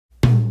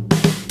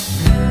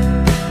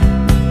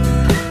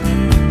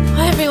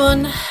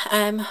everyone,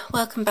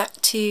 welcome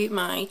back to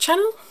my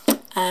channel.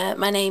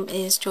 My name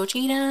is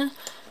Georgina.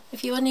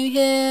 If you are new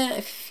here,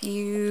 if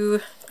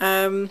you're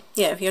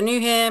new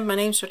here, my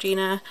name's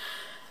Georgina.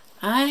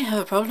 I have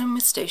a problem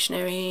with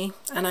stationery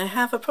and I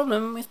have a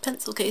problem with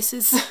pencil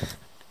cases.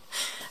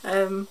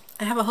 I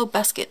have a whole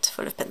basket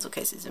full of pencil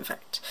cases, in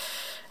fact.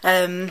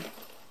 And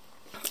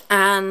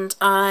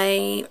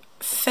I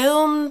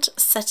filmed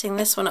setting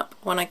this one up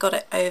when I got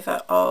it over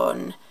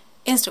on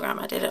Instagram.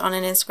 I did it on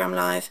an Instagram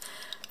live,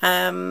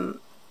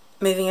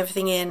 moving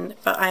everything in,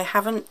 but I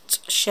haven't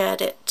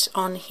shared it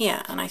on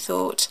here, and I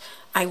thought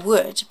I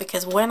would,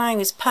 because when I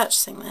was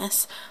purchasing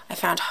this I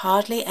found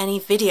hardly any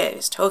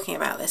videos talking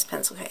about this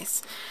pencil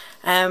case.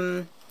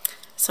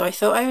 So I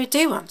thought I would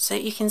do one so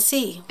you can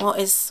see what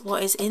is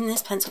in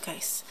this pencil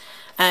case.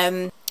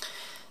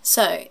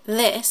 So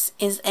this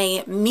is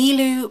a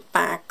Milloo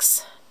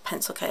bags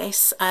pencil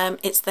case.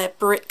 It's their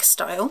brick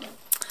style,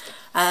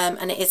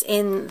 and it is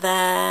in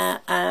their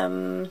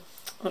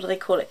what do they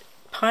call it,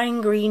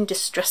 pine green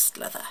distressed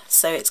leather.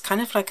 So it's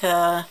kind of like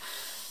a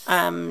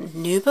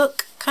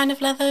nubuck kind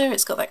of leather.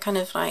 It's got that kind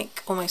of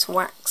like almost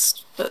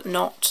waxed but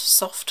not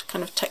soft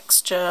kind of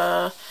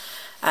texture,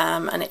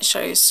 and it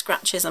shows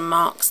scratches and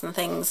marks and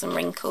things and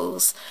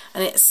wrinkles,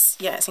 and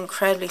it's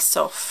incredibly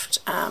soft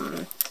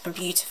and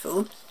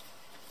beautiful.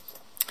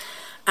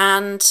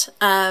 And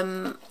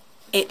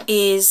it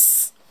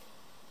is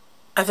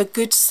of a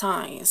good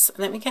size.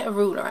 Let me get a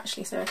ruler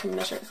actually so I can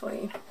measure it for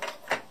you.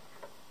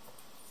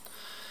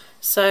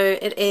 So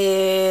it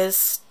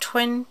is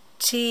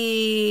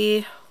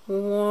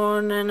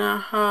 21 and a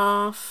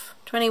half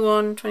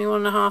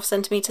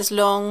centimetres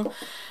long,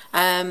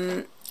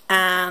 and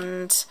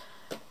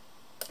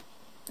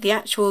the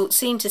actual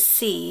seam to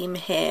seam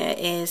here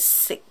is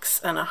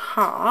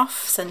 6.5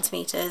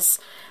 centimetres.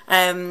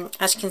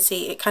 As you can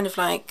see, it kind of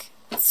like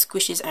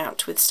squishes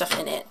out with stuff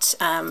in it,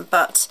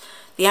 but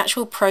the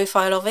actual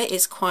profile of it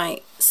is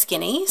quite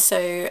skinny,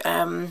 so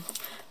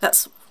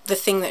that's the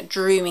thing that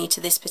drew me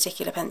to this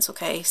particular pencil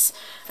case.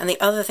 And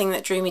the other thing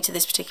that drew me to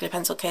this particular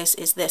pencil case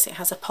is this: it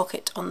has a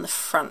pocket on the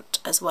front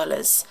as well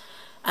as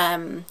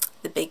the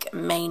big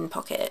main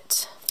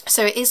pocket.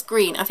 So it is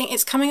green. I think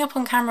it's coming up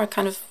on camera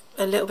kind of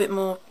a little bit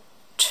more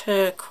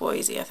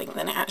turquoisey, I think,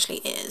 than it actually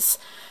is.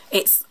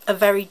 It's a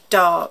very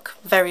dark,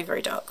 very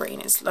dark green.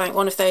 It's like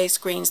one of those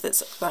greens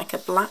that's like a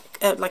black,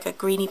 like a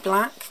greeny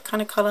black kind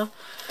of colour.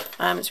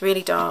 It's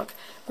really dark,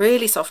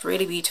 really soft,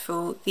 really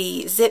beautiful.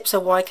 The zips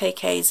are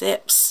YKK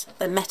zips.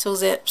 They're metal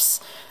zips.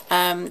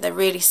 They're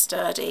really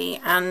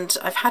sturdy, and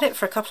I've had it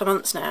for a couple of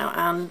months now,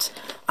 and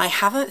I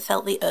haven't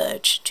felt the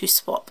urge to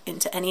swap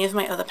into any of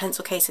my other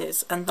pencil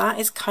cases, and that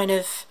is kind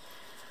of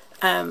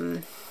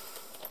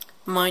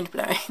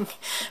mind-blowing,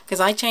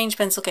 because I change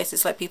pencil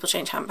cases like people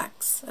change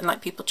handbags and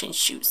like people change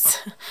shoes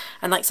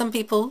and like some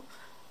people,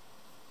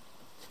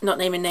 not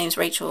naming names,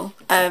 Rachel,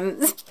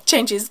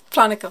 changes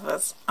planner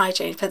covers. I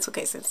change pencil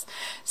cases.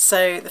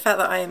 So the fact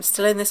that I am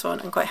still in this one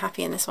and quite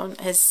happy in this one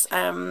is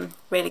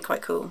really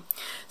quite cool.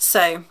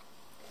 So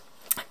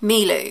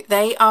Milloo,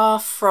 they are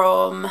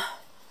from,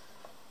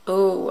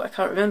 oh, I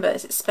can't remember,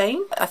 is it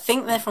Spain? I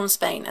think they're from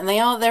Spain, and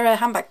they're a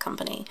handbag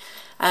company.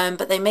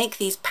 But they make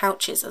these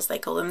pouches, as they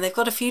call them. They've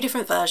got a few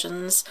different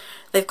versions.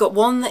 They've got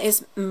one that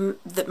is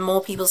that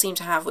more people seem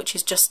to have, which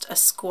is just a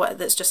square,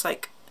 that's just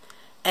like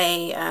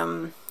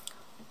a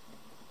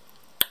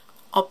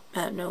what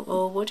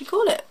do you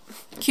call it?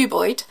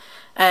 Cuboid.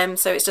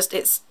 So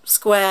it's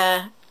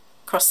square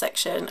cross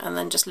section and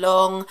then just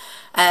long.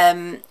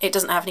 It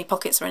doesn't have any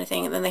pockets or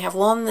anything. And then they have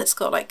one that's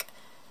got like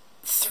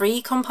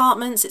 3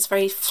 compartments. It's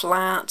very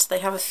flat. They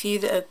have a few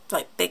that are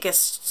like bigger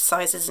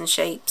sizes and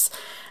shapes.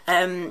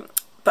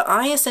 But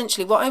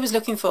what I was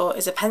looking for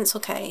is a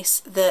pencil case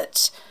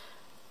that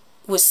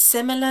was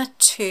similar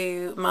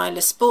to my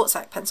Le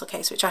Sportsac pencil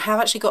case, which I have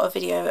actually got a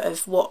video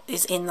of what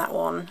is in that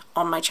one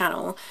on my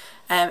channel.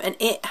 And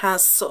it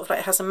has sort of like,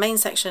 it has a main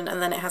section, and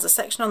then it has a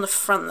section on the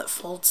front that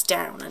folds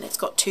down, and it's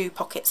got 2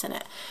 pockets in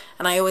it.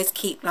 And I always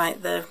keep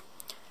like the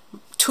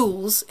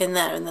tools in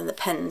there and then the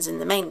pens in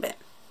the main bit.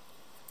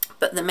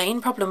 But the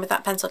main problem with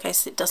that pencil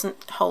case is it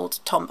doesn't hold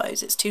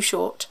tombos. It's too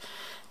short,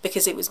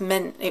 because it was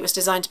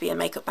designed to be a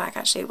makeup bag.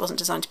 Actually, it wasn't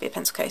designed to be a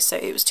pencil case, so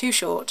it was too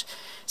short.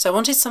 So I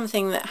wanted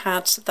something that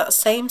had that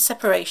same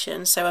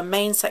separation, so a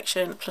main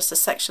section plus a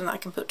section that I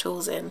can put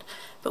tools in,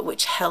 but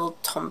which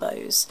held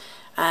tombos.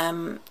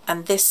 And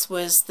this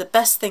was the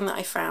best thing that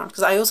I found,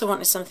 because I also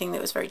wanted something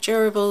that was very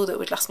durable, that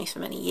would last me for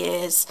many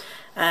years.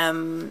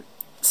 So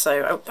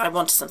I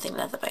wanted something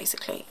leather,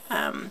 basically.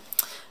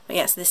 But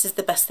yes, this is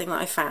the best thing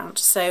that I found.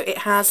 So it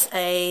has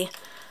a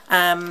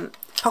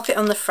pocket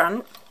on the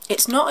front.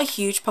 It's not a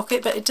huge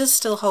pocket, but it does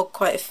still hold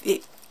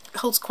it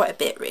holds quite a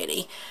bit,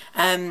 really.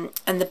 And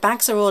the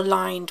bags are all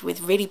lined with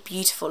really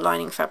beautiful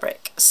lining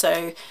fabric.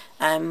 So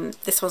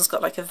this one's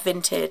got like a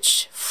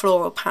vintage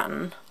floral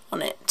pattern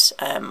on it,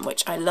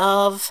 which I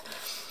love.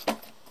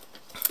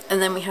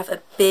 And then we have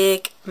a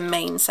big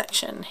main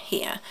section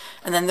here,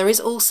 and then there is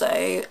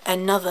also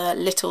another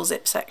little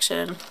zip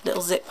section,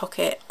 little zip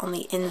pocket on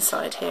the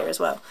inside here as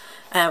well,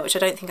 which I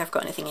don't think I've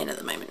got anything in at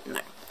the moment,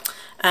 no.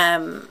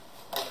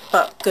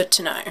 But good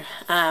to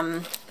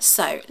know.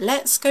 So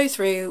let's go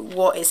through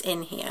what is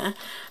in here.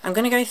 I'm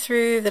going to go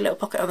through the little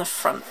pocket on the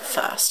front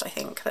first, I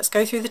think. Let's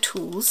go through the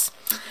tools.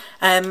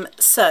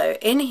 So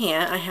in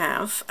here I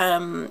have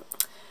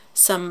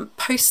some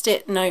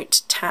post-it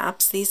note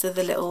tabs. These are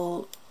the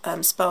little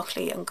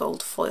sparkly and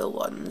gold foil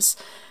ones,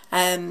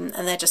 and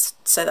they're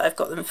just so that I've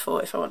got them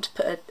for if I want to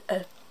put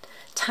a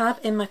tab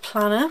in my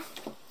planner.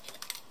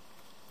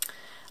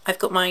 I've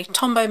got my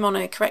Tombow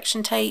mono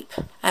correction tape.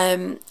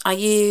 I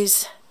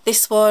use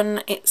this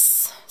one,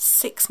 it's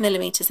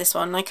 6mm this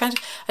one. I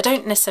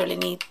don't necessarily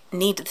need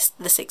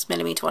the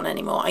 6mm one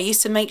anymore. I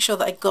used to make sure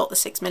that I got the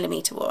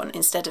 6mm one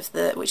instead of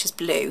the, which is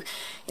blue,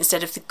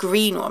 instead of the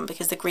green one,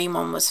 because the green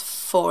one was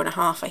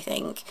 4.5 I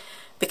think.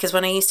 Because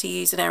when I used to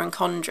use an Erin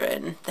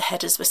Condren, the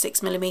headers were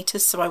 6mm,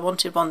 so I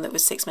wanted one that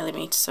was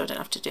 6mm so I don't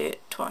have to do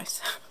it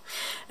twice.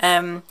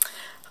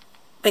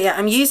 But yeah,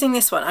 I'm using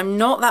this one. I'm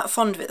not that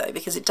fond of it though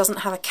because it doesn't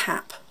have a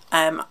cap.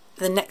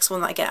 The next one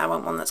that I get, I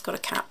want one that's got a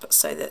cap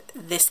so that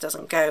this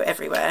doesn't go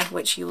everywhere,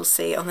 which you will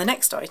see on the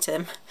next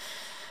item.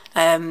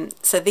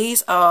 So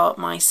these are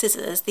my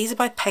scissors. These are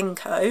by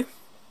Penco.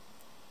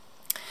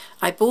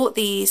 I bought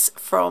these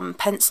from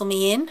Pencil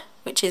Me In,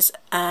 which is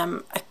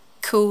a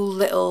cool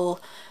little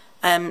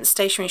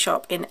stationery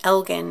shop in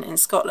Elgin in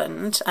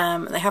Scotland.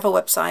 They have a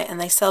website and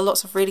they sell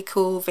lots of really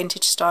cool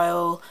vintage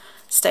style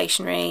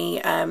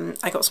stationery.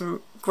 I got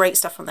some great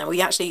stuff from there.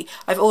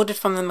 I've ordered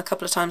from them a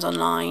couple of times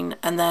online,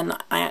 and then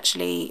I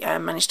actually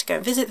managed to go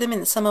and visit them in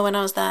the summer when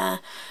I was there.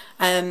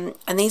 And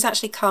these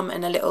actually come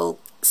in a little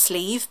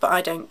sleeve, but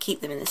I don't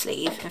keep them in the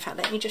sleeve. In fact,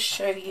 let me just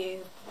show you.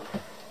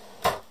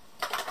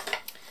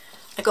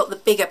 I got the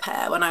bigger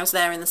pair when I was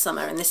there in the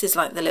summer, and this is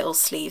like the little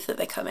sleeve that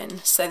they come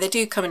in. So they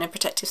do come in a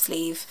protective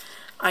sleeve.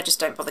 I just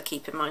don't bother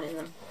keeping mine in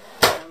them.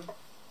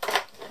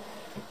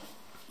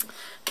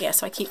 Yeah,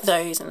 so I keep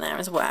those in there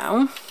as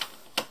well.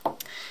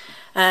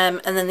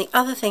 And then the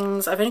other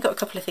things, I've only got a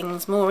couple of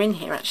things more in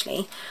here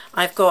actually.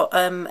 I've got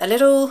a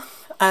little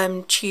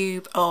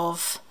tube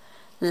of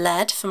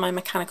lead for my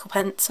mechanical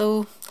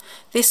pencil.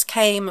 This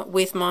came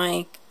with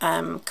my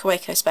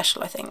Kaweco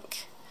Special, I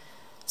think.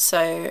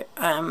 So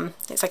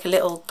it's like a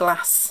little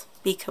glass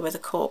beaker with a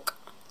cork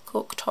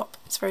top.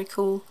 It's very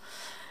cool.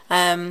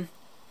 But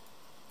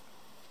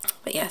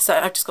yeah, so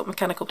I've just got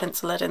mechanical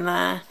pencil lead in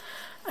there.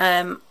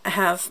 I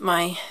have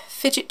my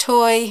fidget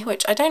toy,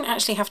 which I don't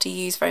actually have to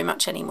use very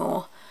much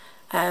anymore,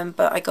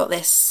 but I got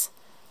this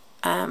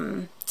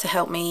to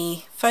help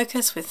me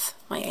focus with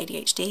my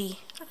ADHD,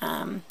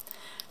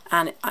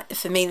 and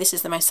for me this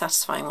is the most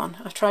satisfying one.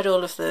 I've tried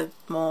all of the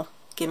more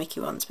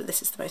gimmicky ones, but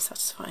this is the most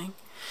satisfying.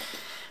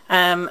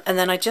 And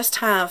then I just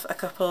have a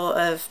couple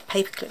of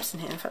paper clips in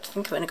here. In fact, I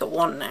think I've only got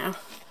one now.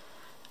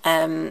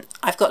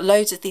 I've got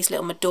loads of these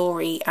little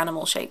Midori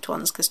animal shaped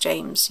ones because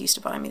James used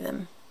to buy me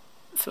them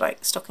for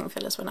like stocking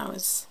fillers when I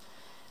was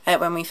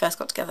when we first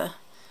got together.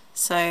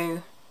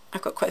 So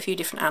I've got quite a few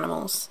different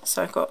animals,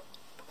 so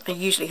I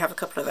usually have a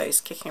couple of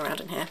those kicking around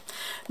in here.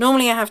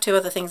 Normally I have two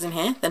other things in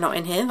here. They're not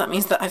in here, that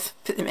means that I've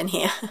put them in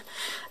here.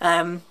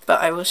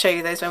 But I will show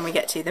you those when we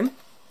get to them.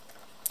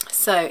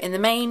 So in the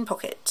main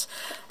pocket,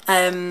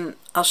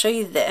 I'll show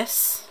you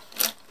this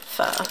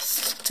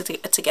first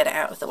to get it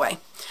out of the way.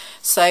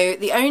 So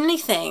the only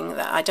thing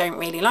that I don't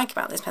really like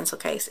about this pencil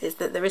case is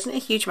that there isn't a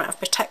huge amount of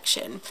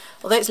protection.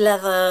 Although it's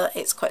leather,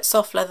 it's quite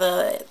soft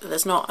leather.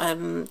 There's not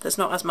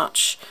as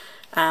much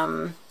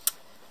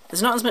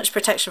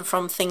protection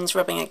from things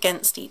rubbing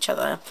against each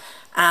other.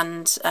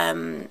 And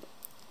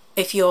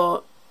if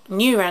you're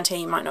new around here,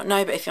 you might not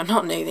know, but if you're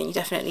not new, then you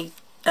definitely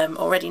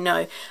already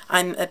know.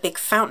 I'm a big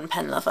fountain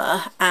pen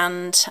lover,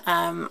 and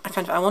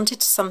I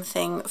wanted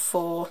something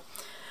for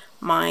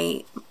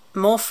my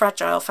more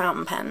fragile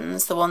fountain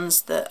pens, the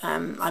ones that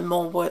I'm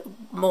more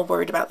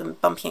worried about them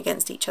bumping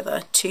against each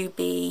other, to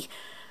be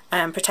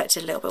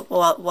protected a little bit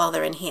while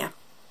they're in here.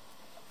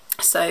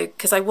 So,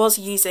 because I was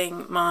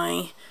using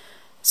my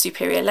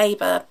Superior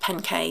Labour pen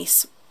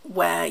case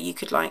where you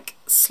could like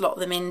slot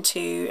them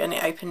into, and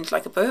it opened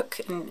like a book,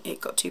 and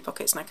it got two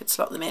pockets and I could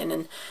slot them in,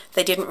 and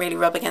they didn't really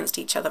rub against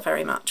each other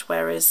very much,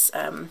 whereas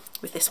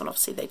with this one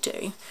obviously they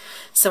do.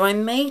 So I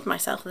made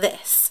myself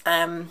this,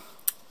 and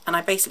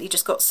I basically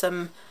just got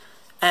some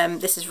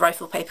this is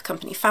Rifle Paper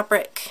Company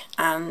fabric,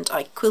 and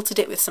I quilted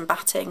it with some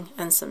batting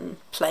and some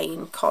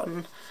plain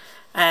cotton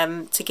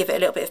to give it a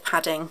little bit of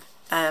padding,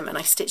 and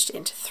I stitched it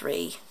into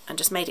 3 and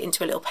just made it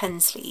into a little pen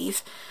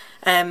sleeve.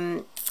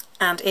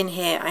 And in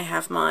here I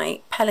have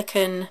my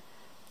Pelikan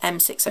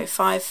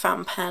M605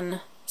 fountain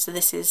pen. So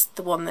this is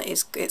the one that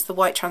is, it's the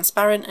white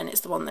transparent, and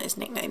it's the one that is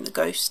nicknamed the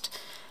Ghost.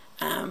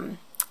 I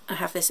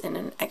have this in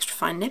an extra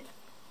fine nib.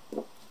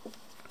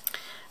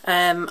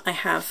 I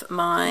have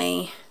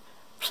my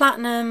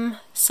Platinum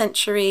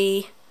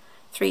Century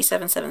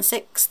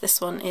 3776. This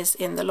one is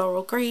in the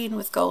laurel green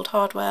with gold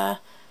hardware.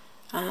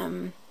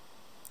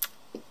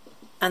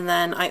 and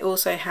then I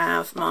also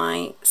have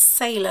my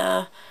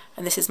Sailor,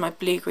 and this is my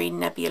blue-green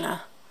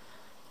Nebula,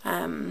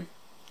 and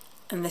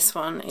this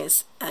one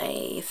is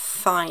a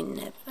fine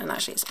nib, and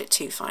actually it's a bit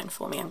too fine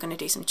for me. I'm going to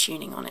do some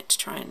tuning on it to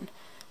try and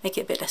make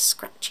it a bit less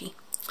scratchy.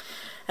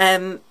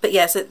 But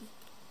yeah, so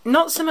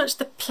not so much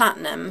the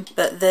Platinum,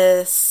 but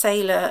the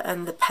Sailor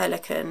and the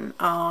Pelican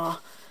are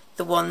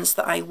the ones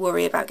that I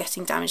worry about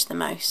getting damaged the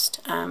most.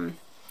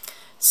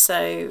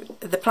 So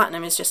the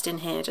Platinum is just in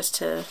here just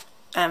to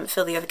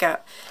fill the other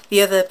gap.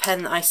 The other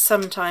pen that I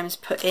sometimes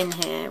put in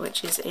here,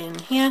 which is in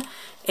here,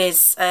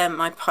 is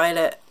my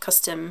Pilot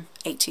Custom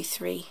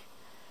 823.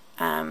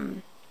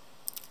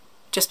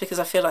 Just because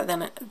I feel like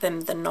then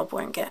the knob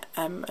won't get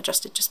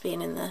adjusted just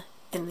being in the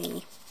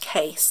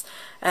case.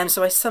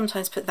 So I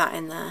sometimes put that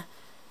in there,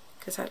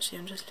 because actually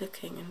I'm just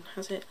looking, and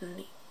has it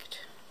leaked?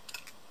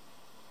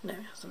 No,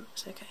 it hasn't.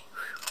 It's okay.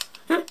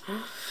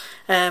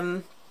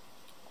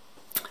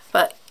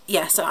 But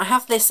yeah, so I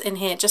have this in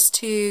here just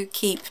to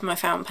keep my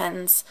fountain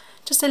pens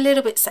just a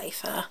little bit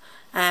safer,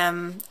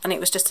 and it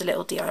was just a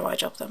little DIY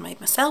job that I made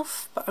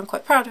myself, but I'm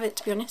quite proud of it,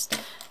 to be honest.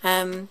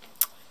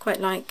 Quite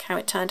like how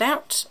it turned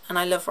out, and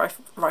I love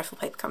Rifle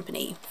Paper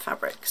Company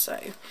fabric. So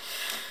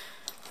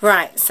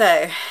right,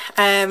 so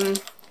in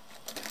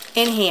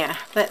here,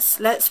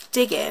 let's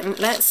dig in.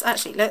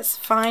 Let's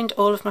find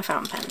all of my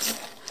fountain pens.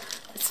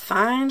 Let's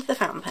find the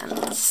fountain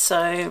pens.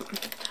 So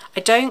I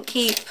don't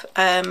keep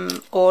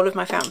all of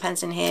my fountain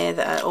pens in here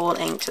that are all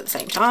inked at the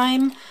same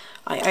time.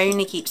 I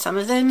only keep some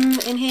of them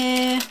in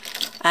here.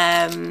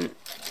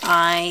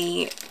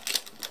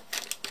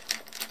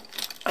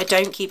 I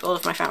don't keep all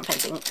of my fountain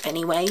pens inked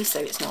anyway, so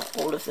it's not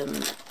all of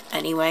them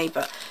anyway,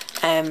 but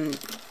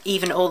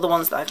even all the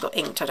ones that I've got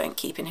inked I don't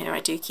keep in here. I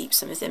do keep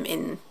some of them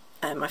in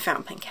my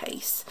fountain pen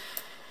case.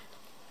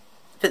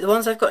 But the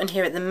ones I've got in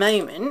here at the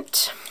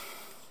moment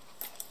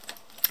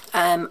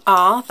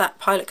are that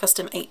Pilot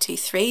Custom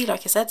 823,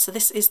 like I said. So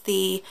this is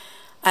the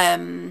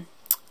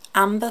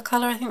amber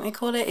colour, I think they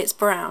call it. It's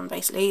brown,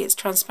 basically. It's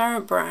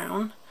transparent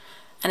brown,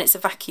 and it's a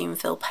vacuum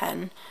fill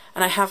pen.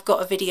 And I have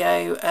got a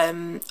video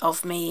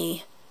of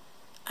me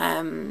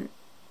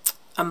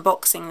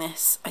unboxing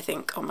this, I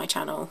think, on my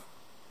channel,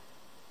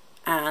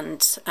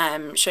 and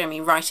showing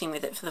me writing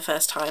with it for the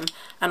first time.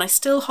 And I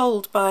still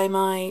hold by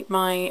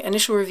my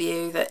initial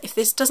review that if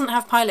this doesn't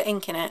have Pilot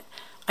ink in it,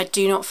 I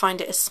do not find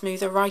it a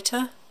smoother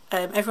writer.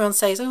 Everyone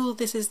says, oh,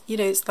 this is, you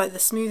know, it's like the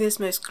smoothest,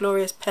 most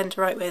glorious pen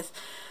to write with.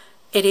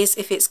 It is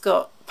if it's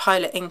got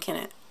Pilot ink in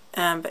it.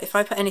 But if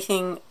I put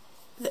anything,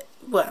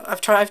 well,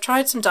 I've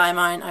tried some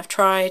Diamine, I've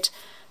tried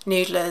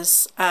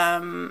Noodlers,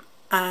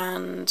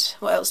 and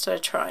what else did I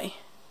try?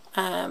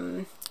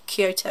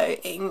 Kyoto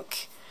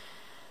ink,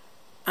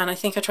 and I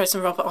think I tried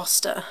some Robert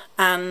Oster,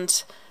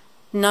 and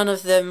none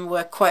of them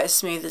were quite as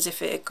smooth as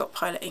if it had got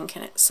Pilot ink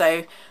in it.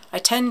 So I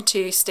tend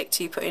to stick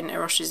to putting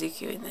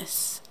Iroshizuku in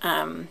this.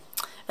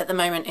 At the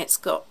moment it's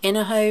got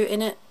Inaho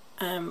in it,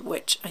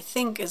 which I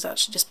think has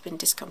actually just been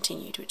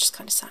discontinued, which is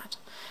kind of sad,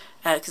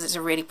 because it's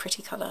a really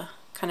pretty colour,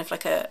 kind of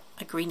like a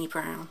greeny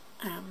brown.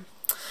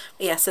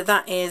 Yeah, so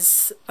that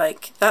is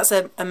like, that's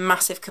a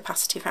massive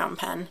capacity fountain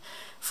pen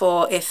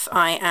for if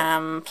I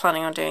am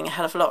planning on doing a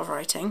hell of a lot of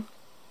writing.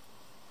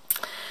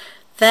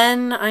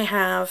 Then I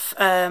have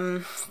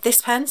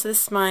this pen, so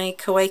this is my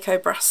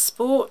Kaweco Brass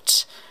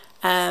Sport.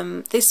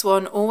 This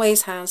one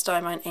always has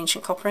Diamine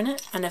Ancient Copper in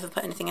it. I never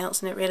put anything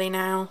else in it really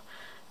now.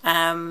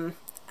 And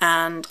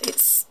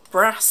it's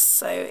brass,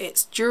 so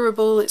it's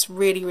durable, it's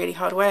really, really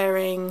hard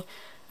wearing.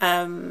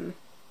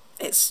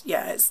 It's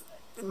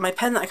my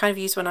pen that I kind of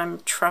use when I'm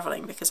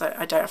travelling, because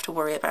I don't have to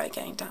worry about it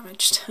getting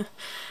damaged.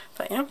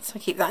 But yeah, so I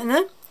keep that in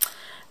there.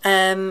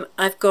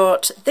 I've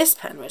got this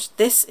pen, which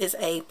this is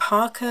a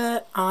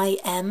Parker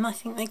IM, I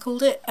think they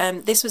called it.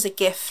 This was a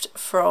gift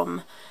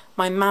from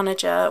my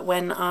manager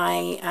when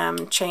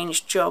I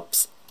changed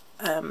jobs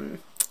a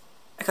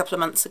couple of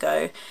months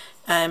ago.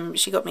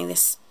 She got me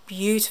this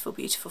beautiful,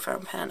 beautiful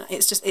fountain pen.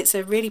 It's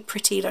a really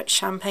pretty, like,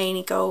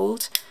 champagne-y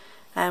gold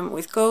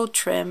with gold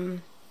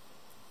trim.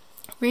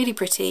 Really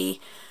pretty.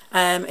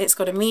 It's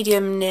got a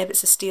medium nib,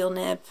 it's a steel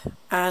nib,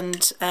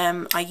 and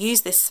I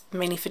use this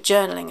mainly for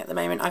journaling at the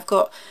moment. I've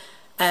got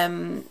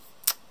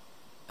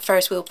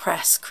Ferris Wheel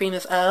Press Cream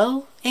of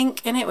Earl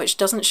ink in it, which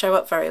doesn't show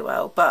up very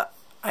well, but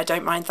I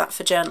don't mind that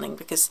for journaling,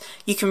 because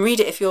you can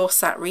read it if you're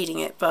sat reading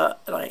it,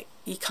 but like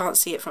you can't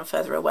see it from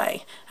further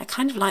away. I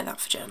kind of like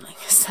that for journaling,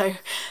 so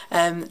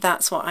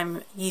that's what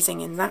I'm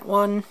using in that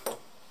one.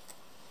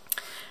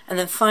 And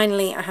then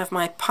finally I have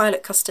my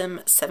Pilot Custom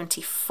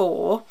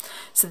 74.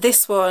 So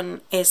this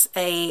one is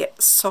a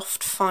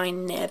soft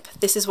fine nib.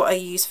 This is what I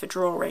use for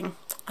drawing.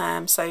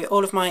 So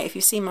all of my, if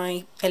you see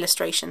my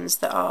illustrations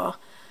that are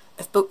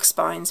of book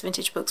spines,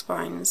 vintage book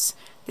spines,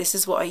 this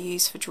is what I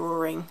use for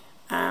drawing,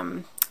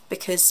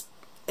 because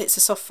it's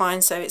a soft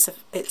fine, so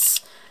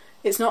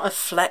it's not a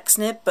flex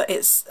nib, but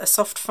it's a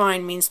soft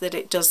fine means that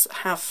it does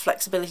have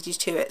flexibility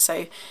to it,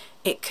 so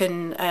it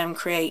can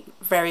create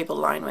variable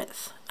line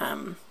width.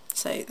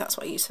 So that's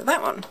what I use for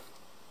that one.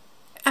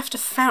 after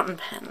fountain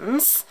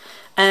pens,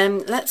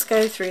 let's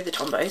go through the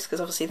Tombos, because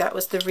obviously that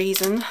was the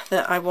reason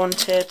that I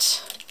wanted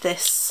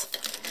this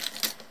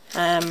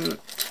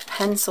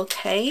pencil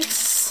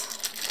case.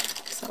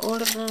 So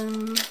all of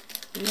them,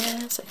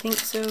 yes, I think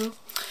so.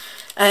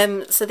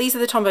 So these are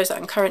the Tombos that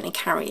I'm currently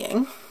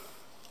carrying.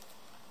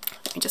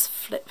 Let me just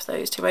flip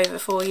those two over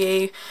for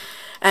you.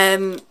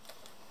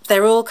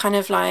 They're all kind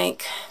of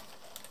like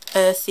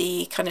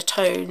earthy kind of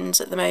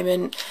tones at the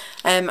moment.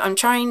 I'm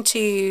trying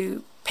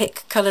to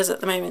pick colours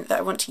at the moment that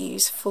I want to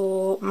use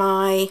for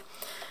my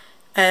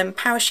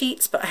power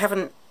sheets, but I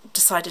haven't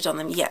decided on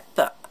them yet,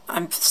 but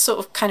I'm sort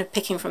of kind of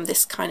picking from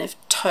this kind of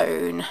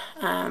tone.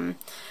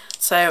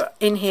 So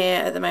in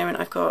here at the moment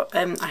I've got,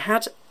 I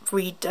had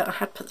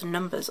put the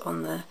numbers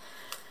on the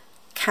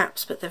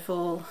caps, but they've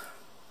all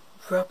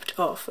rubbed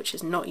off, which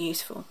is not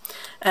useful.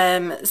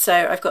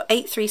 So I've got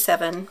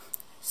 837,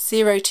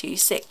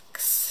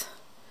 026,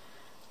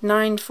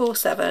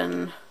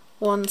 947,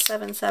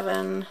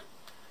 177,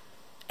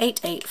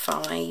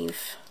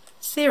 885,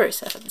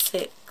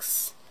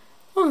 076,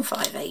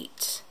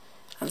 158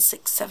 and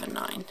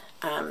 679.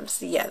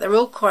 So yeah, they're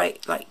all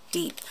quite like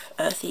deep,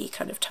 earthy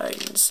kind of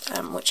tones,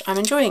 which I'm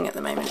enjoying at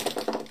the moment.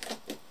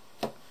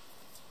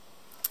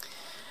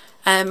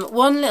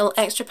 One little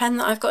extra pen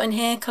that I've got in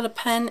here, coloured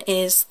pen,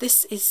 is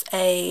this is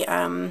a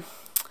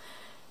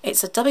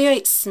it's a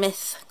W.H.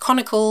 Smith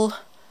conical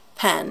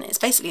pen. It's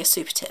basically a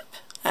super tip,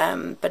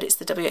 but it's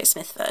the W.H.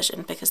 Smith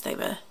version because they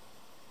were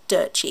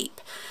dirt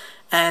cheap.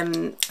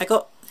 I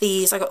got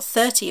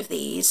 30 of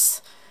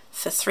these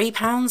for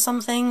 £3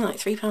 something, like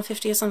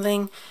 £3.50 or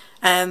something.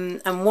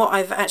 And what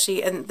I've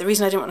actually, and the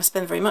reason I didn't want to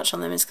spend very much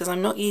on them is because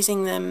I'm not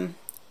using them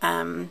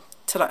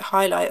to like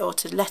highlight or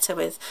to letter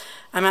with.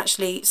 I'm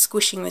actually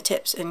squishing the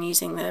tips and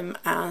using them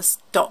as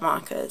dot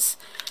markers,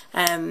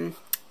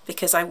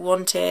 because I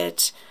want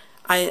to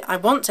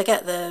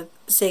get the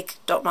Zig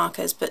dot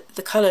markers, but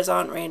the colours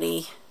aren't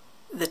really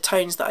the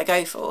tones that I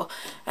go for.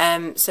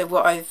 So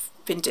what I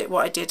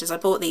did is I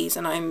bought these,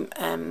 and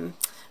I'm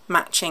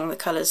matching the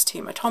colours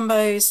to my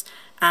Tombos,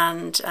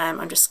 and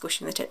I'm just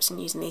squishing the tips and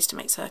using these to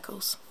make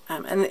circles,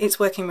 and it's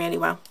working really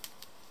well.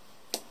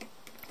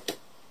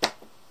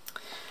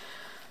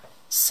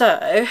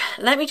 So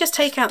let me just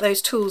take out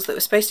those tools that were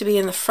supposed to be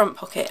in the front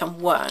pocket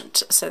and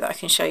weren't, so that I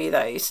can show you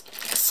those.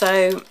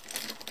 So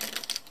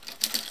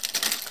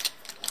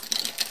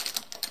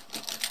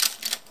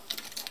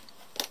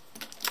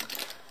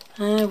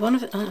one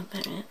of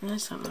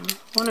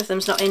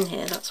them's not in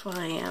here. That's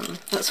why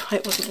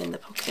it wasn't in the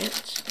pocket.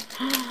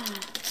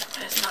 So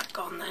where's that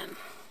gone then?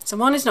 So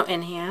one is not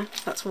in here.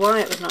 That's why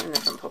it was not in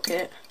the front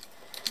pocket.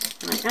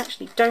 And I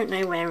actually don't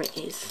know where it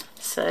is.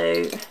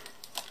 So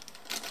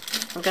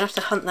I'm going to have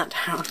to hunt that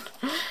down.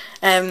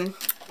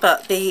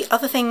 But the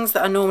other things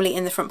that are normally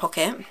in the front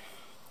pocket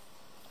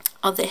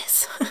are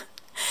this,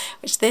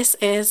 which this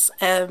is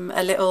a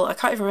little, I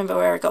can't even remember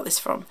where I got this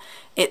from.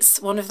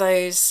 It's one of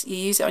those, you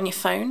use it on your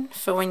phone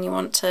for when you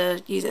want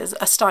to use it as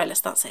a stylus.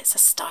 That's it, it's a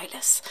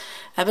stylus.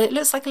 But it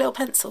looks like a little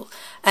pencil.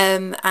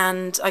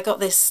 And I got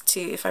this to,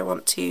 if I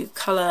want to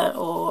colour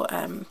or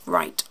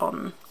write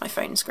on my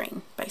phone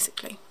screen,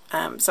 basically.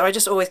 So I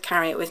just always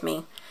carry it with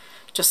me,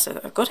 just so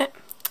that I've got it.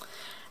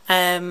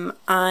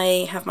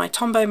 I have my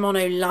Tombow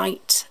Mono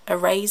Light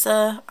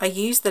eraser. I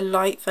use the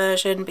light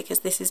version because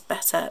this is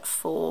better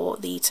for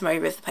the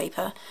Tomoe River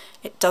paper.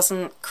 It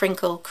doesn't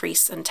crinkle,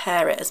 crease and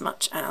tear it as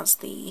much as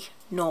the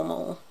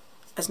normal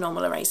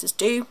erasers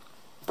do.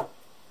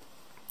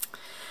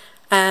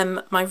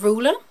 My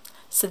ruler.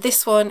 So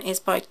this one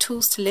is by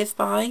Tools to Live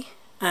By.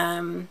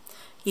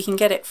 You can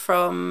get it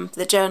from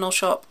the journal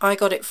shop. I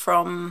got it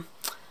from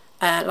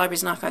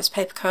Libraries and Archives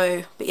Paper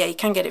Co. But yeah, you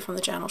can get it from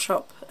the journal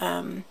shop.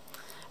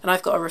 And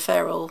I've got a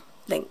referral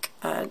link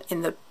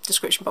in the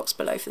description box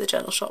below for the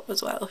journal shop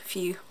as well, if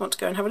you want to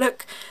go and have a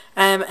look.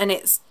 And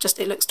it's just,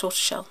 it looks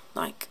tortoiseshell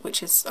like,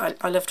 which is,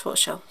 I love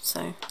tortoiseshell,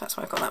 so that's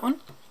why I've got that one.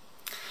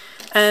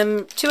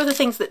 Two other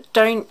things that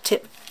don't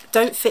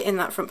fit in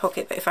that front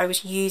pocket, but if I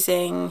was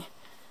using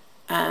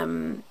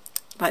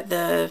like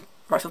the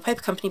Rifle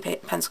Paper Company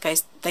pencil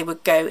case, they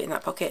would go in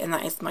that pocket, and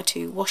that is my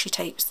two washi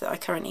tapes that I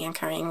currently am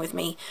carrying with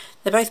me.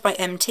 They're both by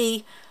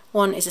MT.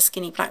 One is a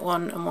skinny black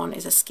one and one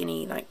is a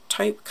skinny like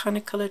taupe kind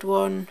of coloured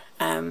one.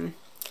 I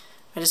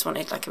just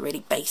wanted like a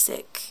really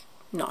basic,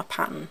 not a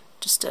pattern,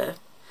 just a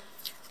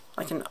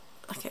like a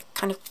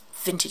kind of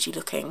vintagey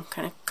looking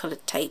kind of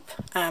coloured tape.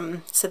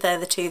 So they're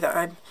the two that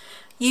I'm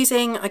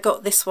using. I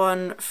got this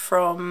one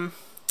from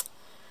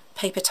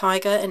Paper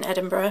Tiger in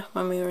Edinburgh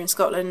when we were in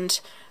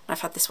Scotland.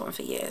 I've had this one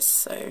for years,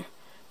 so,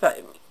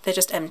 but they're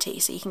just MT,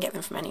 so you can get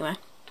them from anywhere.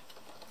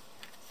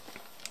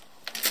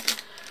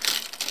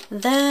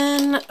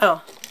 Then,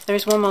 oh, there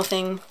is one more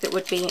thing that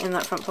would be in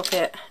that front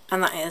pocket,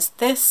 and that is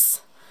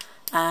this.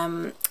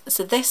 So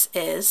this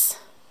is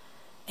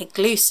a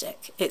glue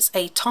stick. It's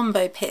a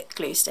Tombow Pick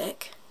glue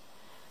stick,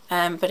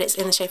 but it's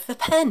in the shape of a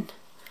pen.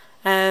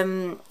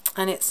 And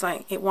it's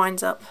like, it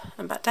winds up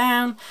and back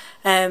down.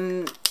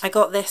 I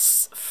got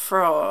this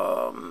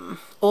from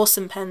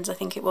Awesome Pens, I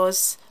think it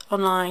was,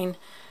 online.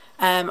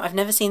 I've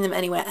never seen them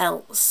anywhere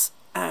else,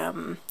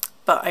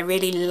 but I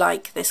really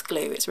like this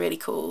glue. It's really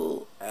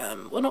cool.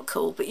 Well, not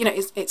cool, but you know,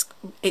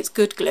 it's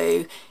good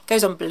glue. It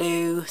goes on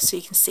blue so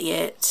you can see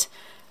it.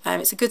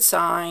 It's a good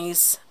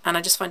size, and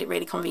I just find it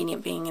really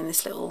convenient being in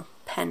this little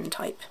pen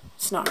type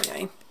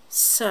scenario.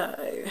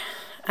 So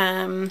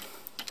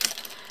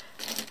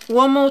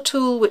one more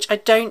tool which I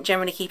don't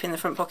generally keep in the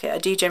front pocket, I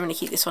do generally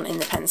keep this one in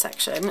the pen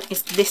section,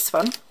 is this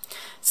one.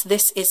 So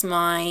this is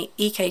my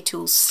EK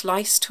Tools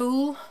slice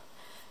tool.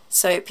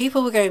 So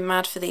people were going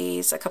mad for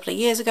these a couple of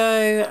years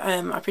ago.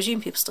 I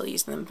presume people still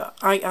use them, but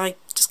I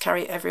just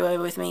carry it everywhere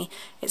with me.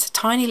 It's a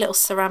tiny little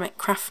ceramic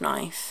craft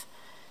knife.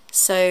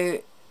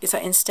 So it's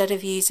like, instead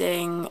of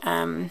using, you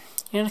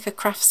know, like a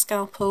craft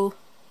scalpel,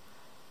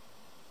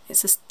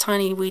 it's this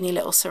tiny weeny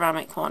little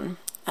ceramic one.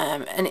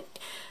 And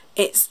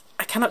it's,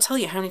 I cannot tell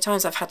you how many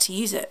times I've had to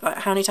use it, like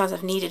how many times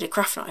I've needed a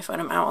craft knife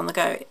when I'm out on the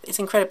go. It's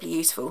incredibly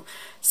useful,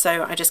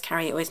 so I just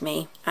carry it with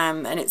me.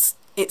 And it's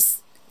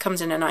comes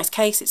in a nice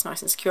case, it's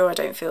nice and secure. I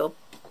don't feel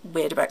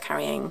weird about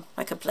carrying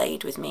like a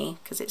blade with me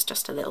because it's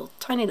just a little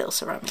tiny little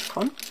ceramic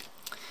one.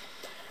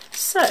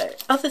 So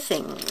other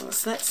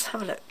things, let's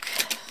have a look.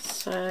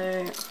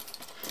 So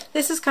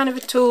this is kind of a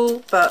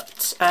tool,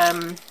 but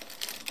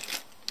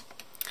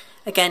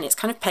again, it's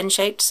kind of pen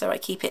shaped, so I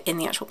keep it in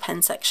the actual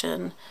pen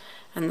section,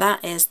 and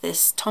that is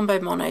this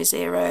Tombow Mono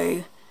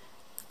Zero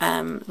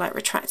like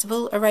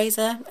retractable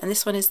eraser, and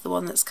this one is the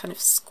one that's kind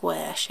of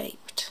square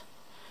shaped.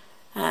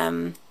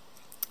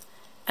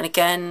 And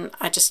again,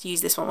 I just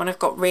use this one when I've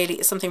got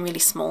something really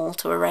small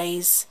to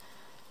erase.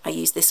 I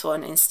use this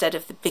one instead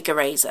of the big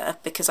eraser,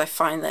 because I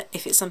find that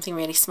if it's something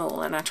really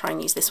small and I try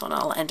and use this one,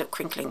 I'll end up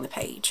crinkling the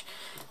page.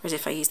 Whereas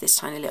if I use this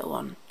tiny little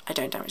one, I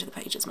don't damage the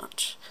page as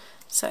much.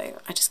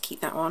 So I just keep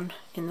that one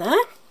in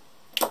there.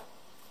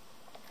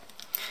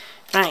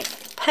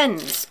 Right,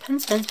 pens.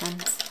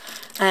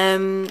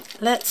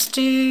 Let's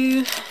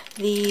do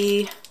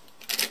the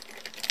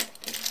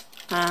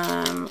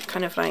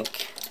kind of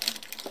like,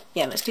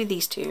 yeah, let's do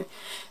these two.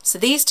 So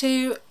these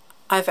two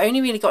I've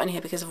only really got in here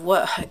because of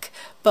work,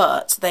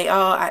 but they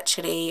are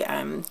actually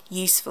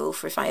useful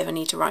for if I ever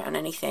need to write on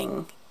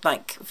anything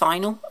like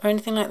vinyl or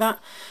anything like that.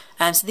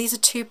 So these are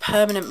two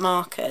permanent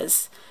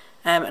markers,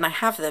 and I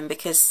have them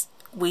because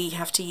we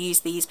have to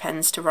use these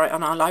pens to write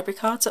on our library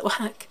cards at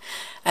work.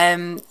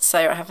 So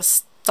I have a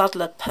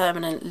Staedtler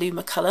permanent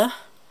Luma colour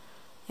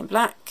in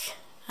black.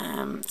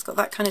 It's got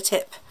that kind of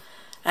tip.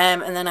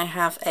 And then I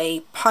have a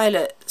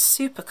Pilot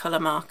Super Colour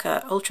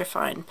Marker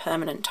Ultrafine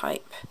Permanent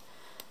Type,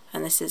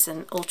 and this is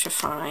an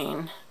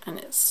ultrafine, and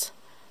it's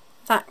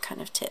that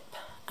kind of tip.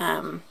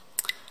 And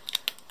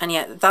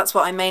yeah, that's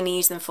what I mainly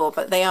use them for,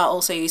 but they are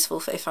also useful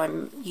for if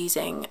I'm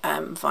using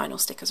vinyl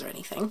stickers or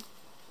anything.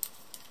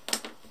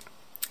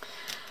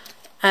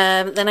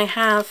 Then I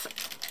have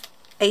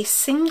a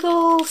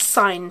single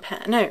sign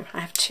pen. No,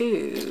 I have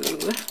two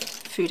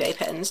Fude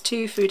pens,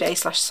 two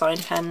Fude/sign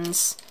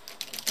pens.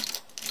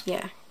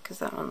 Yeah, because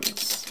that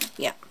one's,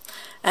 yeah.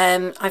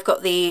 I've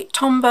got the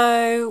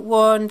Tombow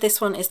one.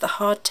 This one is the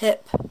hard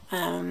tip.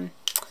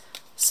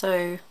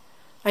 So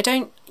I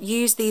don't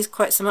use these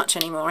quite so much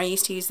anymore. I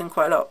used to use them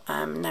quite a lot.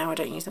 Now I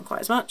don't use them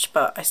quite as much,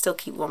 but I still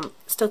keep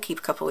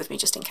a couple with me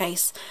just in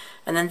case.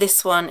 And then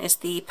this one is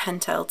the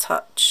Pentel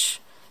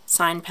Touch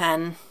sign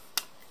pen.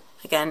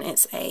 Again,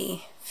 it's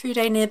a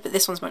Fude nib, but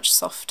this one's much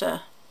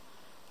softer.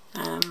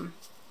 So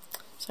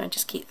I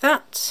just keep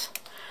that.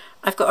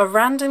 I've got a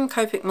random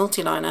Copic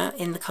multiliner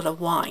in the colour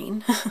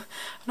Wine. I'm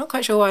not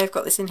quite sure why I've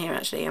got this in here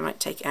actually, I might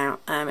take it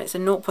out. It's a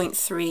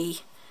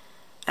 0.3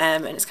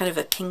 and it's kind of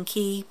a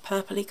pinky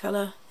purpley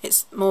colour.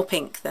 It's more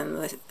pink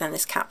than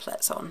this cap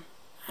lets on.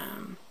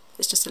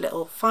 It's just a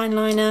little fine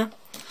liner.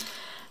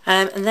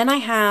 And then I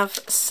have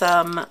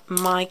some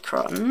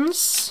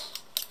microns.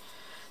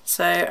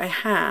 So I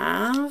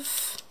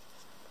have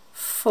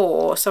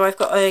 4. So I've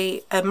got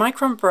a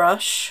micron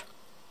brush.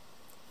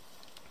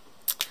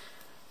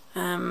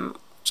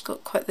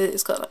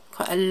 It's got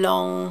quite a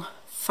long,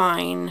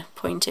 fine,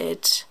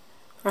 pointed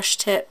brush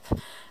tip,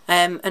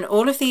 and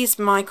all of these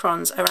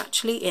microns are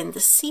actually in the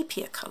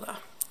sepia colour,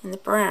 in the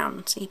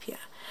brown sepia.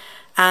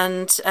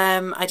 And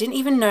I didn't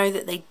even know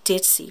that they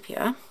did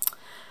sepia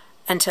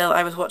until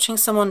I was watching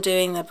someone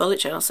doing their bullet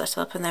journal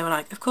setup, and they were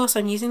like, "Of course,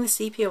 I'm using the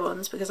sepia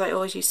ones because I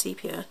always use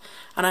sepia."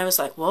 And I was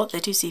like, "What? They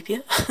do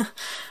sepia?"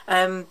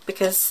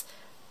 Because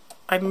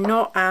I'm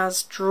not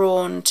as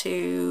drawn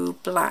to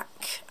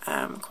black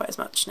quite as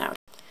much now.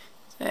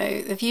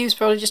 So the view's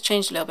probably just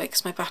changed a little bit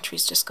because my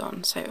battery's just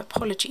gone, so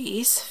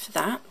apologies for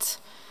that.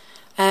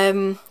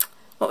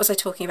 What was I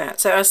talking about?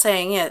 So I was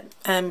saying,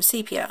 yeah,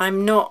 sepia.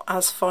 I'm not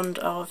as fond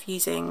of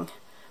using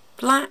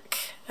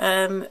black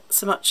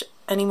so much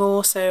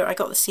anymore, so I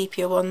got the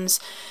sepia ones.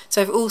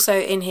 So I've also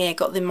in here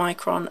got the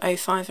Micron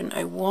 05 and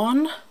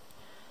 01.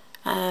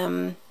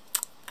 And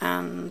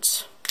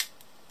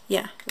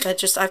yeah, they're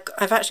just,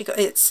 I've actually got,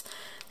 it's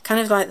kind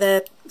of like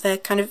they're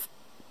kind of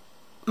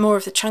more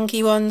of the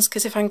chunky ones,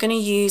 because if I'm going to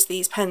use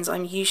these pens,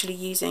 I'm usually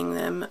using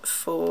them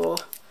for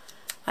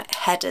like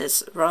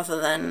headers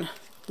rather than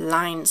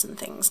lines and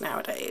things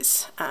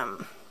nowadays.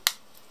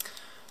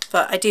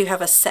 But I do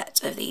have a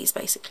set of these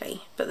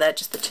basically, but they're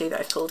just the two that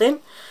I've pulled in.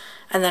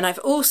 And then I've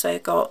also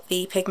got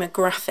the Pigma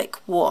Graphic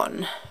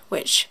one,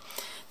 which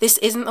this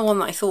isn't the one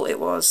that I thought it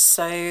was.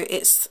 So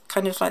it's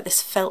kind of like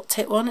this felt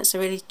tip one. It's a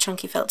really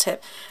chunky felt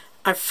tip.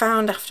 I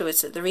found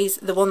afterwards that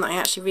the one that I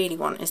actually really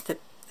want is the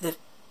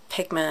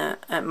Pigma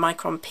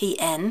Micron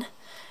PN,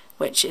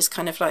 which is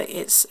kind of like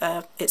it's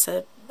a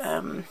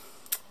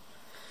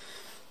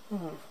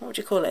what would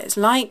you call it? It's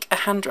like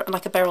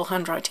a Beryl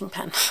handwriting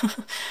pen.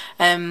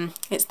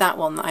 It's that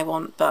one that I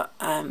want, but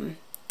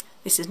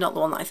this is not the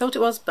one that I thought it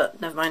was.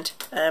 But never mind.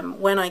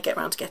 When I get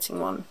around to getting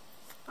one,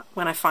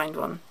 when I find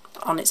one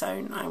on its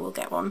own, I will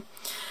get one.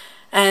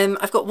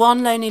 I've got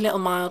one lonely little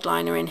mild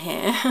liner in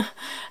here.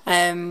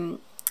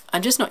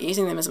 I'm just not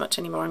using them as much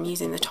anymore. I'm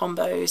using the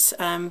Tombos,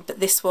 but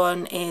this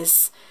one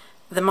is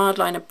the mild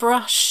liner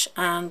brush,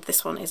 and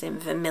this one is in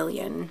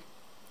Vermilion,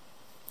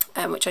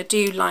 which I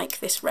do like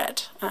this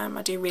red.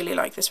 I do really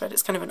like this red.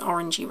 It's kind of an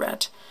orangey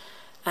red.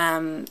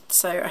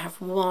 So I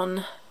have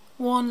one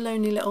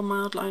lonely little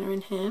mild liner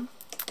in here.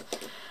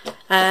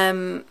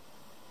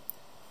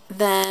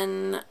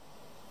 Then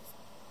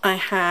I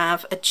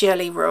have a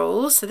jelly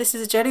roll. So this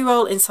is a jelly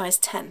roll in size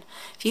 10.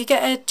 If you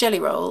get a jelly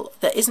roll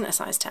that isn't a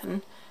size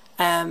 10,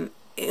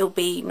 it'll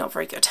be not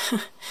very good.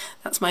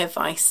 That's my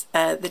advice.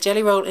 The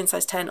jelly roll in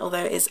size 10,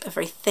 although it is a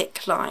very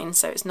thick line,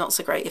 so it's not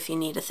so great if you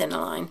need a thinner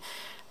line.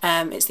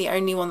 It's the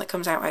only one that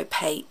comes out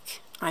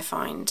opaque, I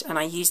find, and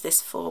I use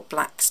this for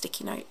black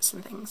sticky notes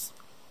and things.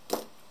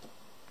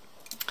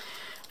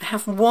 I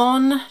have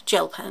one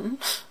gel pen.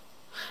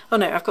 Oh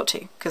no, I've got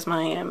two, because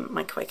my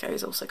my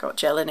Kaweiko's also got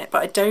gel in it,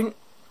 but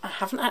I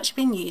haven't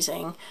actually been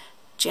using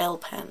gel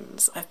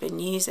pens. I've been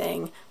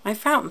using my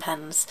fountain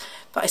pens,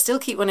 but I still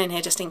keep one in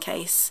here just in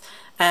case.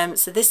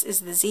 So this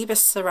is the Zebra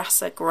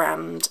Sarasa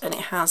Grand, and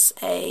it has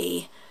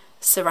a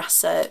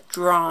Sarasa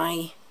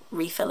dry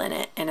refill in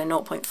it in a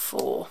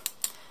 0.4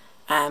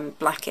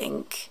 black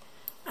ink,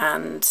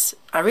 and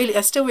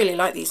I still really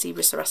like these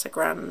Zebra Sarasa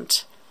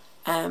Grand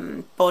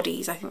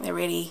bodies. I think they're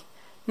really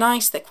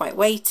nice. They're quite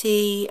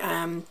weighty,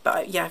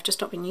 but yeah, I've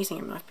just not been using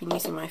them. I've been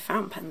using my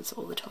fountain pens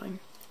all the time.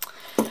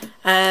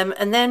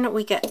 And then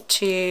we get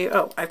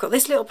to, I've got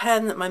this little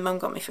pen that my mum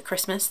got me for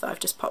Christmas that I've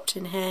just popped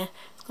in here.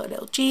 It's got a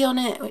little G on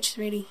it, which is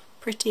really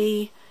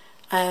pretty.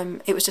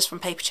 It was just from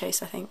Paper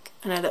Chase, I think,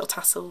 and a little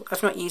tassel.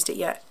 I've not used it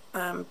yet,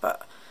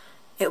 but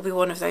it'll be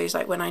one of those,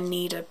 like when I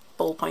need a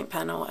ballpoint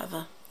pen or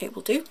whatever, it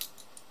will do.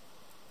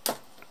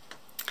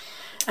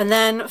 And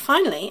then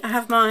finally I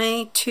have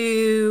my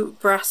two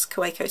brass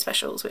Kaweiko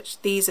specials,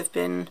 which these have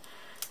been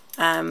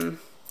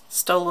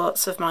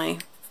stalwarts of my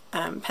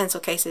pencil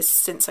cases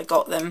since I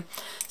got them.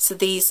 So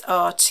these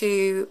are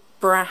two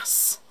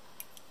brass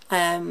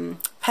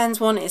pens.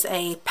 One is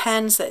a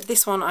pen, so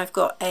this one I've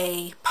got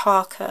a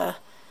Parker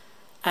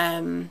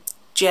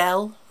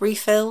gel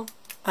refill,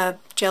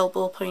 gel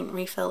ballpoint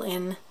refill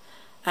in,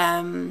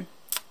 and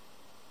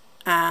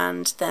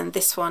then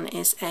this one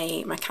is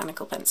a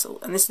mechanical pencil,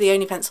 and this is the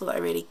only pencil that I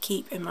really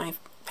keep in my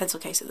pencil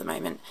case at the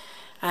moment.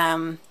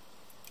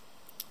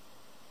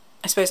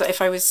 I suppose that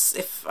if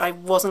I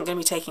wasn't going to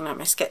be taking like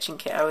my sketching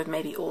kit, I would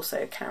maybe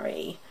also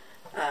carry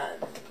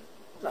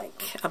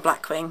like a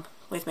Blackwing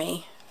with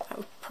me. That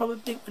would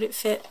probably, would it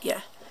fit?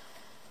 Yeah.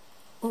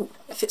 Ooh,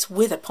 it fits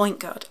with a point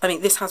guard. I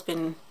mean, this has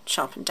been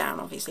sharpened down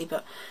obviously,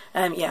 but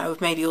yeah, I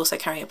would maybe also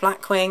carry a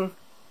Blackwing.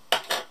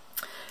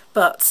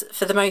 But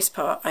for the most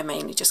part, I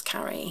mainly just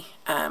carry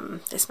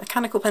this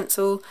mechanical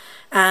pencil,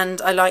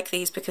 and I like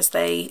these because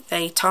they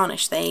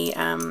tarnish. They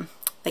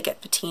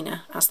get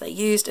patina as they're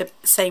used. The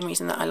same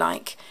reason that I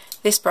like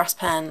this brass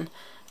pen.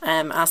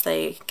 As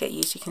they get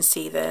used, you can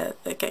see they're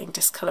getting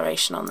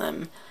discoloration on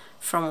them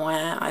from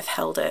where I've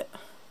held it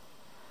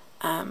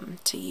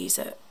to use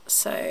it.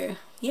 So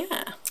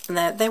yeah, and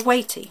they're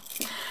weighty.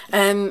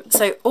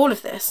 So all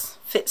of this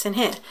fits in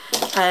here.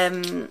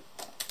 Like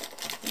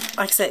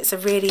I said, it's a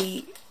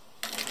really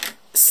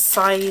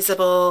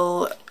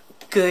sizable,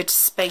 good,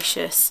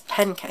 spacious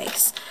pen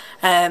case.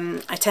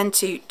 I tend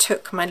to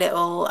tuck my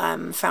little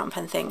fountain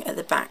pen thing at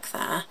the back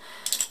there,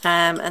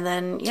 and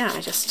then yeah,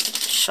 I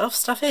just shove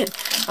stuff in.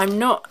 I'm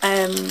not,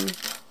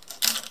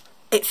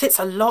 it fits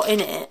a lot in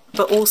it,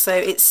 but also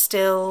it's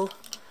still,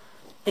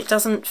 it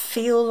doesn't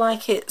feel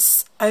like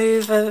it's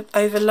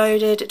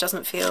overloaded. It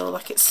doesn't feel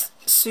like it's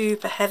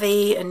super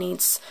heavy and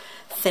needs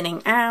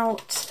thinning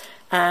out.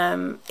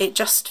 It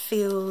just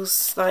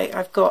feels like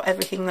I've got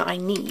everything that I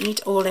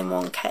need all in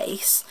one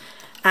case,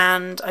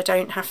 and I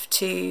don't have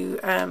to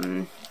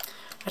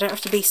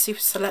be super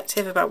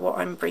selective about what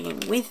I'm bringing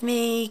with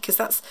me, because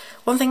that's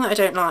one thing that I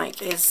don't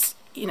like is,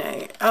 you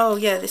know, oh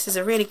yeah, this is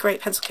a really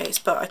great pencil case,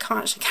 but I can't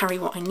actually carry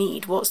what I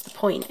need. What's the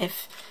point?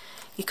 If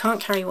you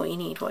can't carry what you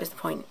need, what is the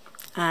point?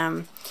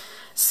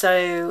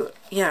 So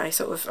yeah,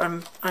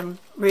 I'm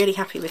really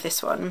happy with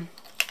this one.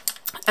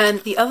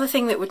 And the other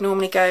thing that would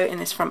normally go in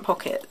this front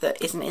pocket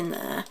that isn't in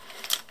there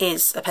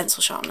is a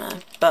pencil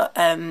sharpener. But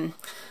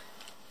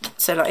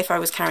so like if I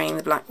was carrying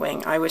the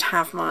Blackwing, I would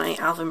have my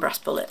Alvin Brass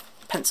Bullet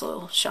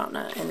pencil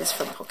sharpener in this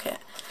front pocket,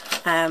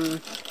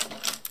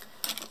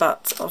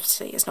 but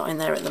obviously it's not in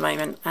there at the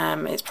moment.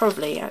 It's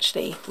probably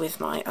actually with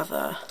my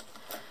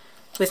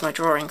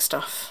drawing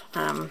stuff,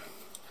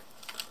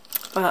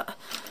 but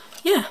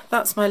yeah,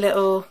 that's my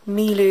little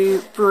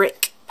Milloo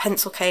brick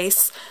pencil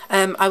case.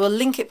 I will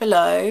link it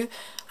below.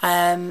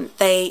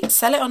 They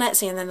sell it on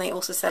Etsy, and then they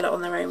also sell it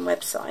on their own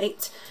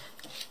website.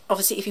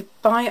 Obviously if you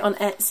buy it on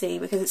Etsy,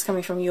 because it's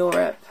coming from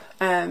Europe,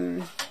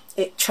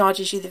 it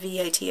charges you the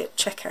VAT at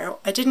checkout.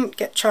 I didn't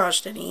get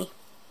charged any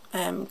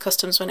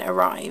customs when it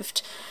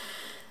arrived,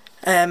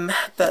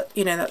 but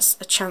you know, that's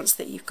a chance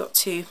that you've got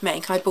to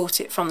make. I bought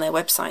it from their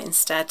website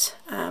instead,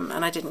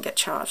 and I didn't get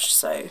charged,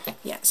 so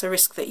yeah, it's a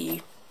risk that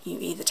you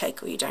either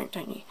take or you don't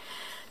you?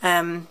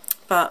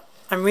 But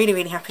I'm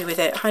really happy with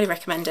it. Highly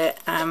recommend it.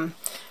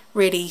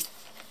 Really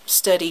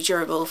sturdy,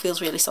 durable,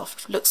 feels really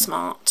soft, looks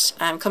smart,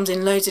 comes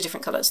in loads of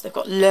different colours. They've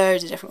got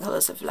loads of different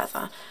colours of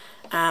leather,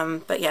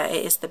 but yeah,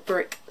 it is the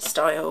brick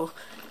style,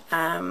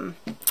 and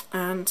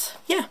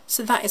yeah,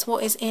 so that is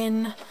what is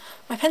in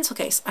my pencil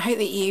case. I hope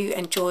that you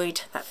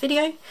enjoyed that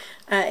video.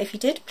 If you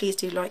did, please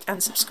do like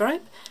and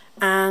subscribe,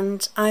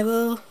 and I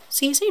will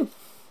see you soon.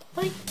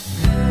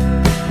 Bye.